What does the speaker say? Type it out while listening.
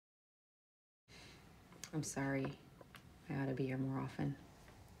I'm sorry. I ought to be here more often.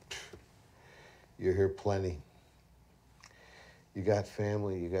 You're here plenty. You got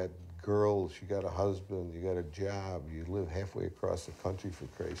family, you got girls, you got a husband, you got a job, you live halfway across the country, for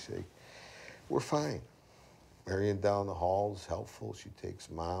Christ's sake. We're fine. Marion down the hall's helpful. She takes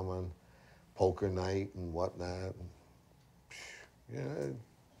Mom on poker night and whatnot. Yeah, the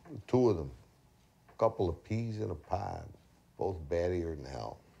two of them. A couple of peas in a pod. Both battier than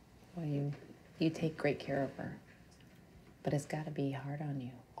hell. Well, you take great care of her. But it's got to be hard on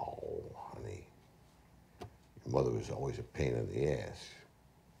you. Oh, honey. Your mother was always a pain in the ass.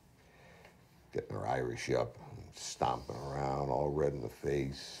 Getting her Irish up, and stomping around, all red in the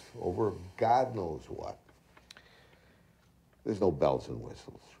face, over God knows what. There's no bells and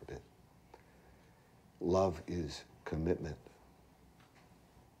whistles for it. Love is commitment.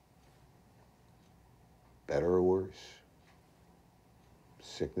 Better or worse,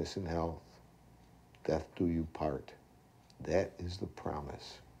 sickness and health, death do you part. That is the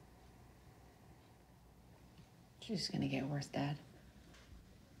promise. She's just gonna get worse, Dad.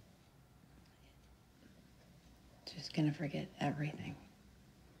 She's gonna forget everything.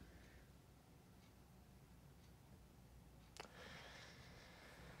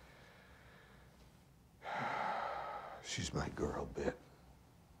 She's my girl, Bit.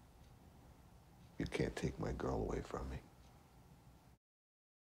 You can't take my girl away from me.